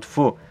 Tanrı'nın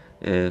lütfu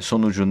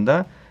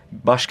sonucunda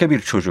başka bir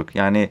çocuk,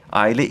 yani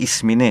aile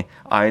ismini,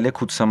 aile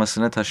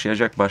kutsamasını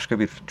taşıyacak başka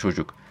bir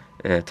çocuk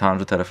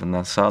Tanrı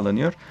tarafından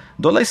sağlanıyor.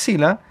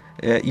 Dolayısıyla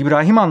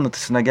İbrahim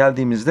anlatısına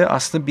geldiğimizde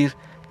aslında bir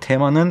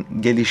temanın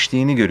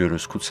geliştiğini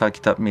görüyoruz kutsal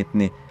kitap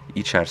metni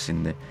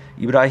içerisinde.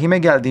 İbrahim'e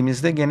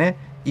geldiğimizde gene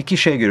iki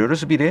şey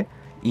görüyoruz. Biri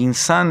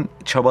insan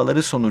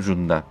çabaları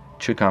sonucunda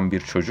çıkan bir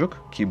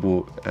çocuk ki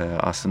bu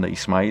aslında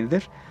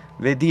İsmail'dir.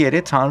 Ve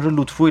diğeri Tanrı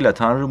lütfuyla,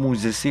 Tanrı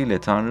mucizesiyle,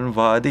 Tanrı'nın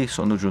vaadi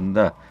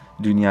sonucunda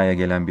dünyaya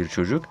gelen bir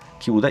çocuk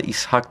ki bu da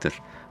İshak'tır.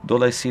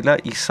 Dolayısıyla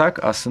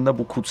İshak aslında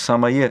bu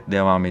kutsamayı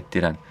devam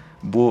ettiren,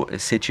 bu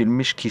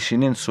seçilmiş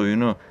kişinin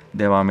soyunu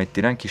devam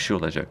ettiren kişi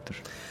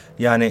olacaktır.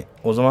 Yani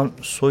o zaman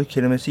soy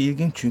kelimesi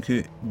ilginç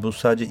çünkü bu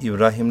sadece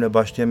İbrahim'le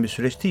başlayan bir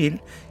süreç değil,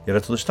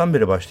 yaratılıştan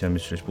beri başlayan bir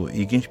süreç. Bu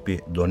ilginç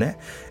bir done.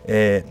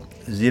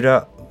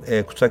 Zira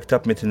kutsal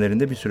kitap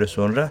metinlerinde bir süre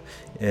sonra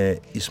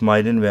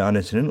İsmail'in ve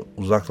annesinin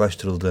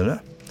uzaklaştırıldığını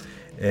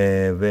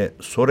ve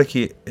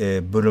sonraki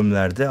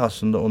bölümlerde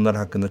aslında onlar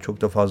hakkında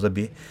çok da fazla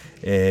bir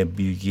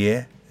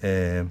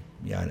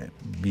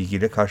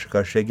bilgiyle karşı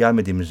karşıya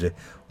gelmediğimizi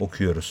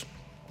okuyoruz.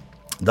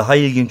 Daha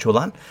ilginç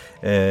olan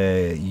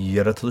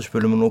yaratılış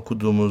bölümünü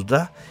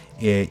okuduğumuzda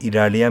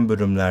ilerleyen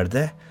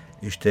bölümlerde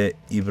işte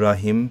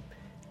İbrahim,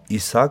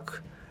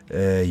 İshak,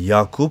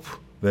 Yakup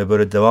ve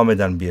böyle devam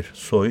eden bir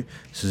soy.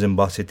 Sizin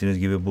bahsettiğiniz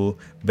gibi bu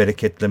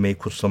bereketlemeyi,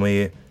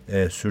 kutsamayı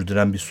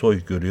sürdüren bir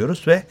soy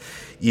görüyoruz ve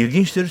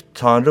ilginçtir,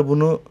 Tanrı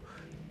bunu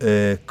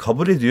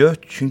kabul ediyor.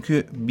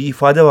 Çünkü bir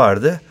ifade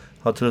vardı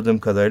hatırladığım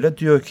kadarıyla,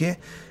 diyor ki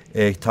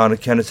Tanrı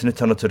kendisini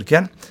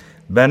tanıtırken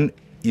ben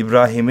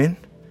İbrahim'in,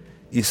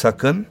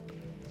 İshak'ın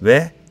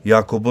ve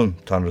Yakup'un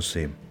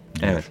tanrısıyım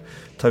diyor. Evet.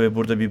 Tabii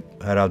burada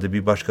herhalde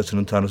bir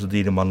başkasının tanrısı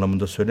değilim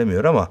anlamında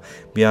söylemiyor ama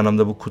bir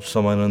anlamda bu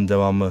kutsamanın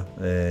devamı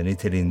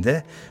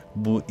niteliğinde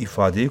bu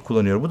ifadeyi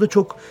kullanıyor. Bu da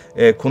çok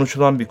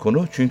konuşulan bir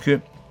konu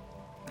çünkü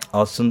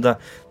aslında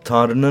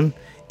Tanrı'nın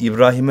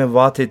İbrahim'e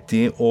vaat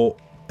ettiği o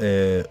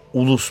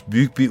ulus,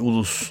 büyük bir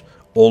ulus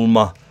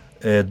olma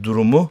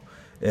durumu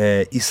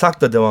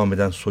İshak'la devam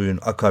eden soyun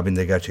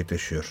akabinde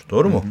gerçekleşiyor.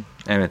 Doğru mu?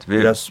 Evet.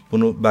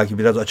 Bunu belki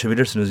biraz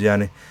açabilirsiniz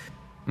yani.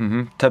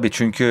 Tabii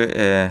çünkü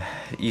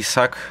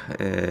İshak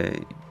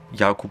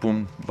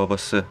Yakup'un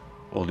babası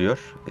oluyor.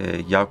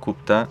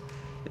 Yakup da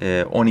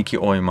 12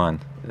 oyman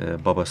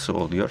babası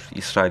oluyor.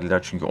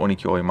 İsrailliler çünkü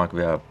 12 oymak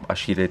veya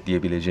aşiret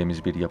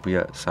diyebileceğimiz bir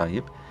yapıya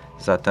sahip.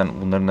 Zaten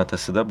bunların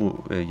atası da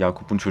bu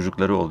Yakup'un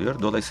çocukları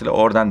oluyor. Dolayısıyla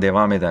oradan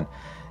devam eden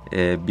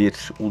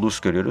bir ulus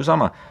görüyoruz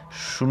ama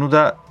şunu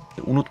da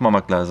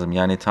unutmamak lazım.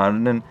 Yani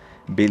Tanrı'nın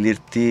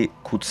belirttiği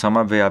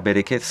kutsama veya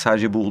bereket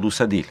sadece bu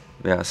ulusa değil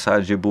veya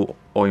sadece bu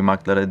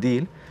oymaklara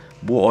değil,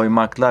 bu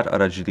oymaklar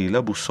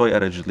aracılığıyla, bu soy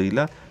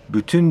aracılığıyla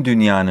bütün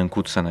dünyanın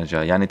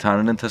kutsanacağı. Yani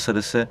Tanrı'nın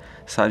tasarısı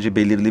sadece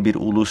belirli bir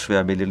ulus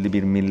veya belirli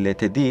bir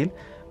millete değil,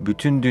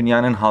 bütün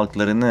dünyanın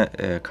halklarını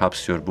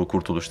kapsıyor bu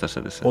kurtuluş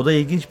tasarısı. O da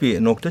ilginç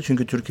bir nokta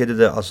çünkü Türkiye'de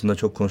de aslında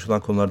çok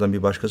konuşulan konulardan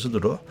bir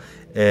başkasıdır o.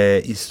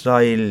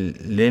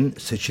 İsrail'in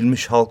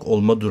seçilmiş halk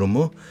olma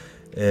durumu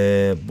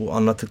bu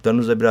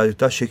anlattıklarınızla birazcık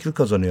daha şekil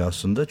kazanıyor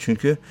aslında.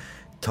 Çünkü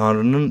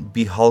Tanrı'nın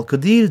bir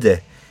halkı değil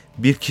de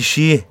bir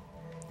kişiyi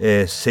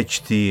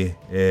seçtiği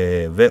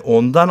ve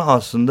ondan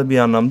aslında bir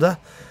anlamda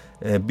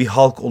bir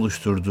halk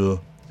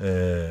oluşturduğu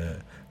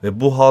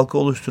ve bu halkı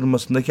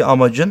oluşturmasındaki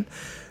amacın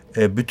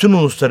bütün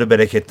ulusları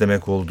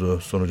bereketlemek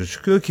olduğu sonucu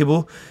çıkıyor ki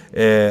bu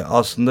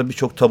aslında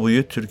birçok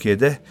tabuyu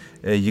Türkiye'de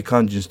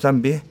yıkan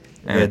cinsten bir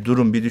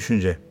durum, bir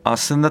düşünce.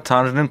 Aslında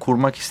Tanrı'nın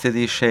kurmak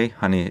istediği şey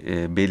hani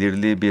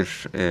belirli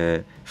bir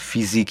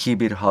fiziki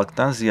bir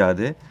halktan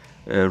ziyade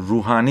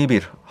ruhani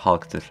bir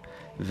halktır.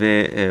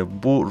 Ve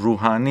bu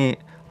ruhani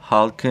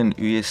halkın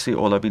üyesi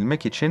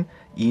olabilmek için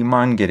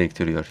iman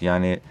gerektiriyor.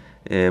 Yani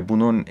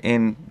bunun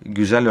en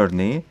güzel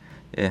örneği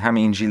hem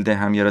İncil'de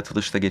hem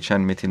Yaratılış'ta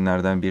geçen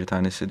metinlerden bir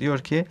tanesi diyor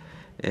ki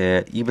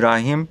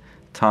İbrahim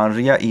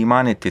Tanrı'ya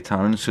iman etti,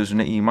 Tanrı'nın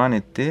sözüne iman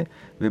etti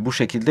ve bu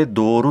şekilde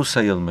doğru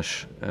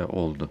sayılmış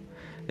oldu.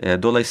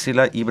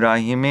 Dolayısıyla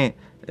İbrahim'i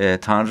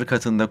Tanrı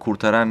katında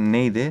kurtaran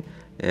neydi?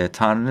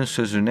 Tanrı'nın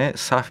sözüne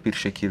saf bir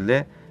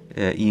şekilde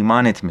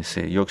iman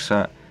etmesi,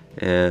 yoksa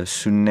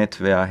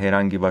sünnet veya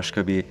herhangi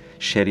başka bir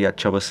şeriat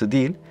çabası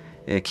değil.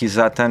 Ki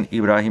zaten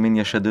İbrahim'in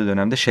yaşadığı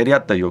dönemde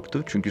şeriat da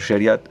yoktu. Çünkü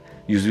şeriat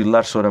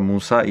yüzyıllar sonra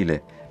Musa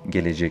ile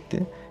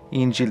gelecekti.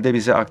 İncil'de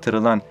bize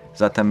aktarılan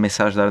zaten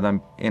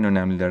mesajlardan en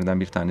önemlilerden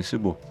bir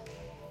tanesi bu.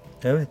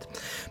 Evet.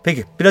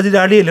 Peki biraz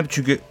ilerleyelim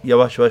çünkü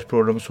yavaş yavaş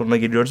programın sonuna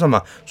geliyoruz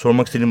ama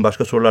sormak istediğim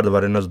başka sorular da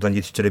var. En azından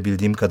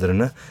yetiştirebildiğim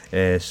kadarını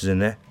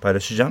sizinle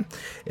paylaşacağım.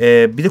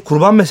 Bir de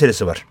kurban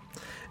meselesi var.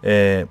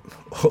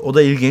 O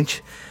da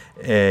ilginç.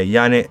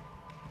 Yani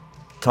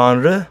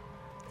Tanrı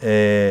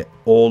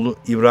oğlu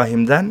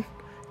İbrahim'den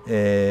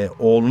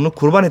oğlunu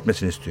kurban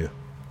etmesini istiyor.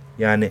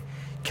 Yani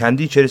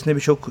kendi içerisinde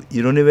birçok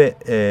ironi ve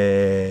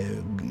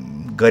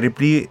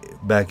garipliği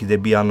belki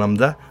de bir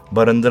anlamda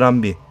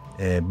barındıran bir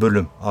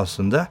bölüm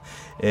aslında.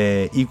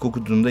 İlk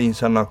okuduğumda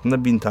insanın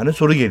aklına 1000 tane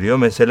soru geliyor.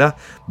 Mesela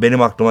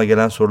benim aklıma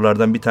gelen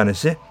sorulardan bir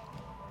tanesi,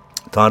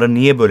 Tanrı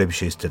niye böyle bir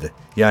şey istedi?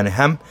 Yani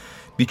hem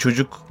bir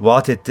çocuk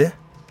vaat etti,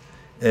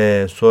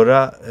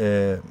 sonra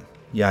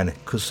yani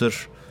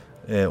kısır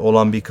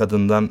olan bir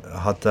kadından,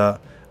 hatta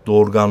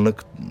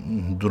doğurganlık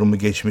durumu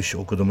geçmiş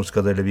okuduğumuz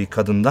kadarıyla bir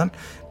kadından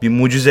bir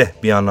mucize,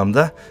 bir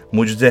anlamda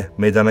mucize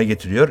meydana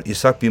getiriyor.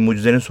 İshak bir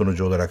mucizenin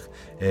sonucu olarak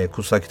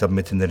kutsal kitap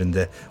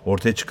metinlerinde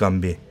ortaya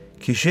çıkan bir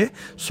kişi.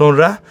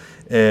 Sonra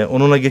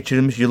onunla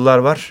geçirilmiş yıllar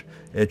var.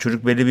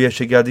 Çocuk belli bir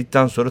yaşa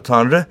geldikten sonra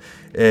Tanrı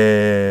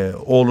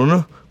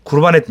oğlunu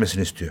kurban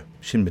etmesini istiyor.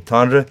 Şimdi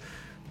Tanrı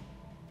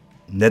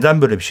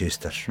neden böyle bir şey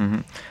ister?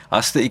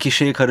 Aslında iki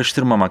şeyi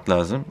karıştırmamak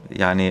lazım.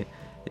 Yani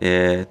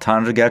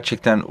Tanrı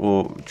gerçekten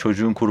o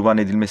çocuğun kurban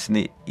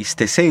edilmesini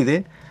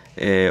isteseydi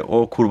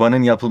o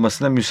kurbanın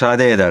yapılmasına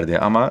müsaade ederdi.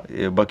 Ama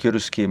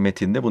bakıyoruz ki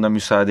metinde buna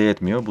müsaade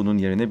etmiyor. Bunun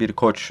yerine bir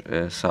koç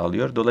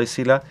sağlıyor.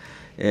 Dolayısıyla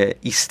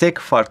istek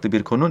farklı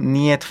bir konu,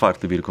 niyet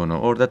farklı bir konu.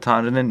 Orada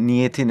Tanrı'nın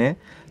niyeti ne?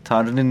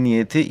 Tanrı'nın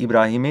niyeti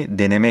İbrahim'i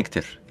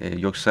denemektir.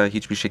 Yoksa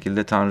hiçbir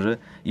şekilde Tanrı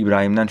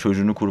İbrahim'den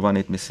çocuğunu kurban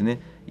etmesini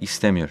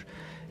istemiyor.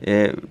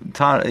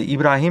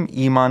 İbrahim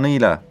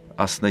imanıyla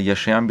aslında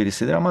yaşayan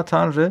birisidir ama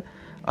Tanrı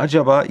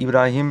acaba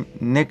İbrahim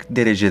ne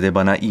derecede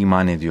bana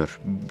iman ediyor?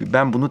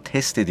 Ben bunu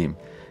test edeyim.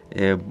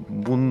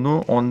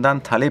 Bunu ondan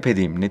talep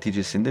edeyim.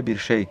 Neticesinde bir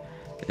şey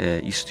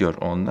istiyor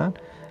ondan.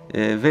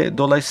 Ve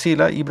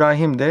dolayısıyla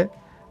İbrahim de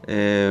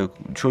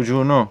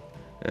çocuğunu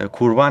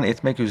kurban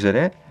etmek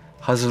üzere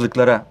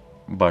hazırlıklara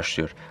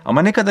başlıyor.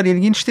 Ama ne kadar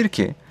ilginçtir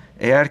ki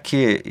eğer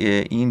ki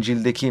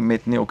İncil'deki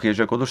metni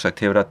okuyacak olursak,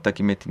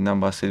 Tevrat'taki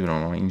metinden bahsediyorum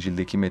ama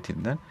İncil'deki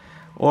metinden,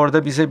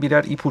 orada bize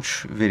birer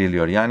ipuç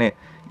veriliyor. Yani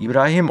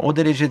İbrahim o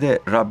derecede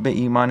Rabbe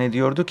iman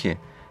ediyordu ki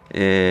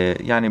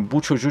Yani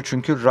bu çocuğu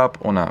çünkü Rab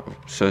ona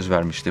söz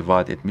vermişti,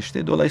 vaat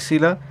etmişti.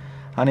 Dolayısıyla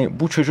hani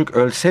bu çocuk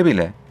ölse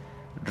bile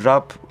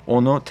Rab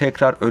onu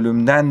tekrar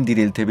ölümden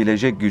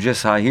diriltebilecek güce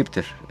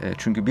sahiptir.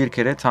 Çünkü bir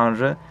kere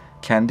Tanrı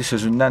kendi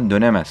sözünden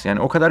dönemez. Yani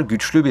o kadar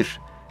güçlü bir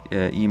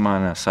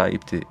imana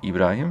sahipti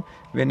İbrahim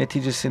ve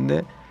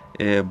neticesinde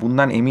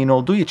bundan emin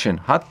olduğu için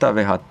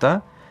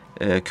hatta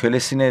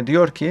kölesine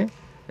diyor ki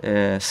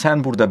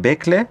sen burada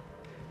bekle,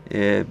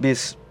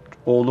 biz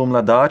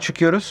oğlumla dağa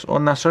çıkıyoruz,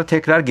 ondan sonra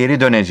tekrar geri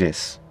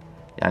döneceğiz.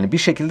 Yani bir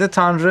şekilde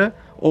Tanrı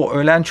o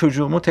ölen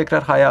çocuğumu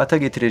tekrar hayata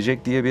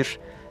getirecek diye bir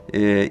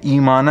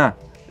imana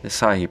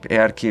sahip,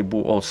 eğer ki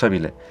bu olsa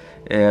bile.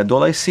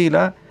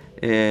 Dolayısıyla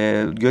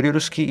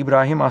görüyoruz ki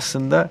İbrahim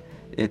aslında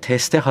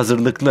teste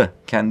hazırlıklı.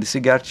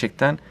 Kendisi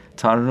gerçekten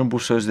Tanrı'nın bu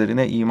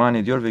sözlerine iman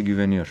ediyor ve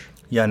güveniyor.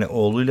 Yani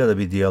oğluyla da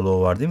bir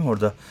diyaloğu var değil mi?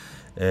 Orada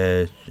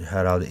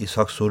herhalde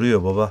İshak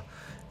soruyor, baba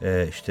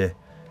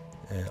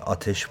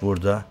ateş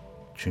burada.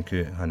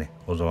 Çünkü hani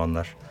o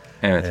zamanlar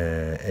Evet.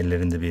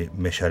 Ellerinde bir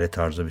meşale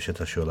tarzı bir şey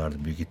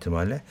taşıyorlardı büyük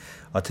ihtimalle.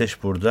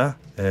 Ateş burada,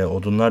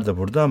 odunlar da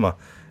burada ama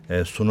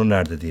sunu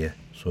nerede diye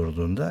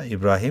sorulduğunda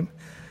İbrahim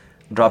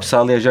Rab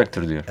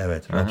sağlayacaktır diyor.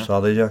 evet, Rab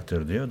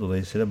sağlayacaktır diyor.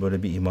 Dolayısıyla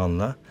böyle bir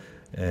imanla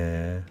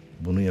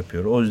bunu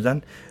yapıyor. O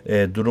yüzden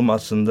durum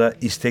aslında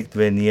istek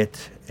ve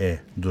niyet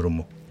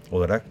durumu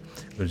olarak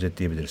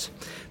özetleyebiliriz.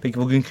 Peki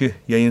bugünkü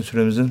yayın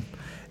süremizin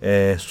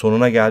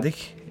sonuna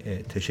geldik.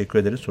 Teşekkür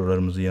ederiz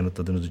sorularımızı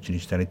yanıtladığınız için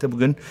içtenlikle.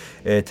 Bugün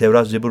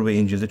Tevrat, Zebur ve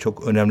İncil'de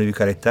çok önemli bir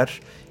karakter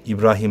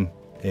İbrahim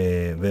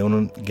ve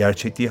onun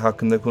gerçekliği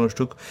hakkında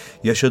konuştuk.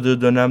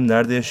 Yaşadığı dönem,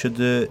 nerede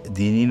yaşadığı,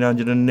 dini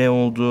inancının ne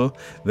olduğu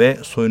ve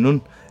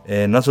soyunun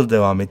nasıl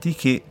devam ettiği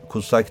ki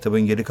kutsal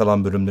kitabın geri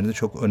kalan bölümlerinde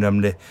çok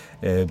önemli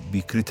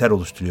bir kriter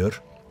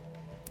oluşturuyor.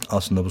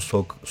 Aslında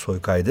bu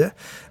soy kaydı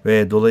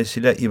ve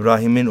dolayısıyla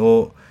İbrahim'in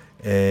o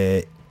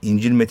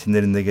İncil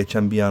metinlerinde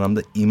geçen bir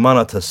anlamda iman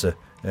atası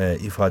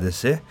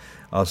ifadesi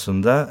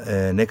aslında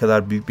ne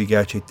kadar büyük bir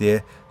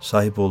gerçekliğe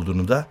sahip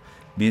olduğunu da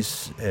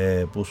biz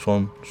bu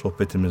son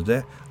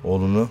sohbetimizde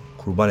oğlunu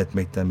kurban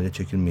etmekten bile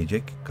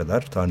çekinmeyecek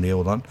kadar Tanrı'ya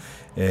olan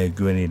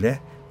güveniyle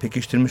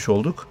pekiştirmiş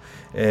olduk.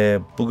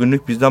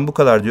 Bugünlük bizden bu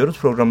kadar diyoruz.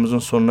 Programımızın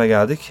sonuna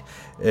geldik.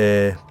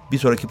 Bir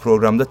sonraki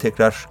programda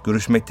tekrar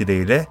görüşmek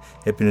dileğiyle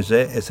hepinize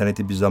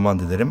esenlikli bir zaman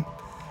dilerim.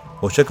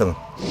 Hoşça kalın.